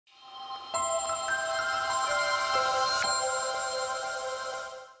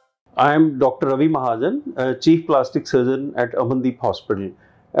I am Dr. Ravi Mahajan, Chief Plastic Surgeon at Amandeep Hospital.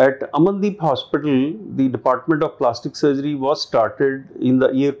 At Amandeep Hospital, the Department of Plastic Surgery was started in the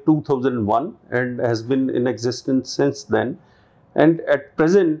year 2001 and has been in existence since then. And at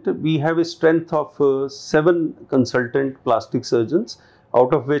present, we have a strength of 7 consultant plastic surgeons,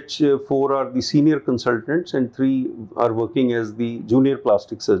 out of which 4 are the senior consultants and 3 are working as the junior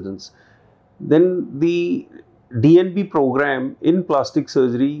plastic surgeons. Then the DNB program in plastic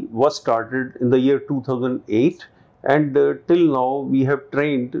surgery was started in the year 2008, and till now we have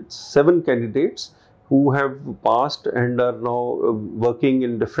trained 7 candidates who have passed and are now working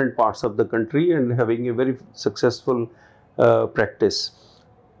in different parts of the country and having a very successful practice.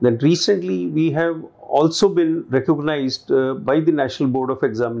 Then recently we have also been recognized by the National Board of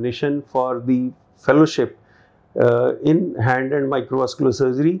Examination for the fellowship in hand and microvascular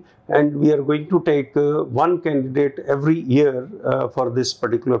surgery, and we are going to take 1 candidate every year for this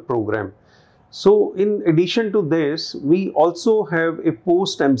particular program. So in addition to this, we also have a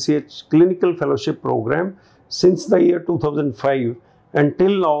post-MCH clinical fellowship program since the year 2005.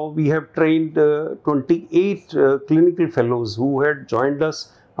 Until now, we have trained 28 clinical fellows who had joined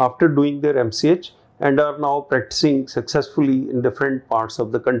us after doing their MCH and are now practicing successfully in different parts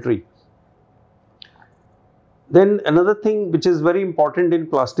of the country. Then another thing which is very important in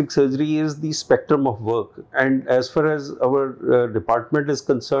plastic surgery is the spectrum of work. And as far as our department is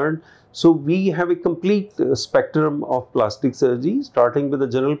concerned, so we have a complete spectrum of plastic surgery, starting with the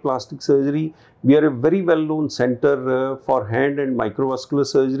general plastic surgery. We are a very well-known center for hand and microvascular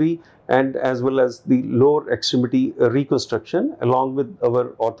surgery, and as well as the lower extremity reconstruction, along with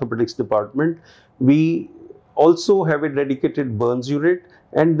our orthopedics department. We also have a dedicated burns unit,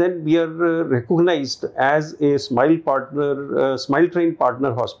 and then we are recognized as a Smile Train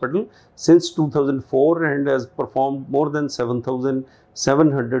Partner Hospital since 2004 and has performed more than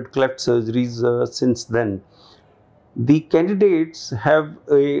 7,700 cleft surgeries since then. The candidates have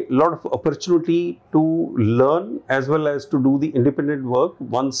a lot of opportunity to learn as well as to do the independent work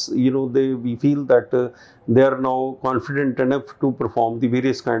once we feel that they are now confident enough to perform the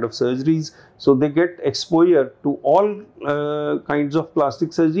various kind of surgeries. So they get exposure to all kinds of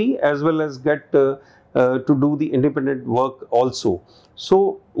plastic surgery as well as get to do the independent work also.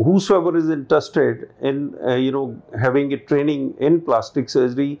 So whosoever is interested in having a training in plastic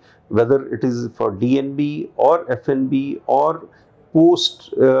surgery, whether it is for DNB or FNB or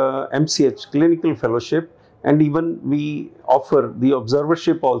post MCH clinical fellowship, and even we offer the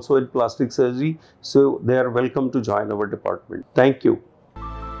observership also in plastic surgery, so they are welcome to join our department. Thank you.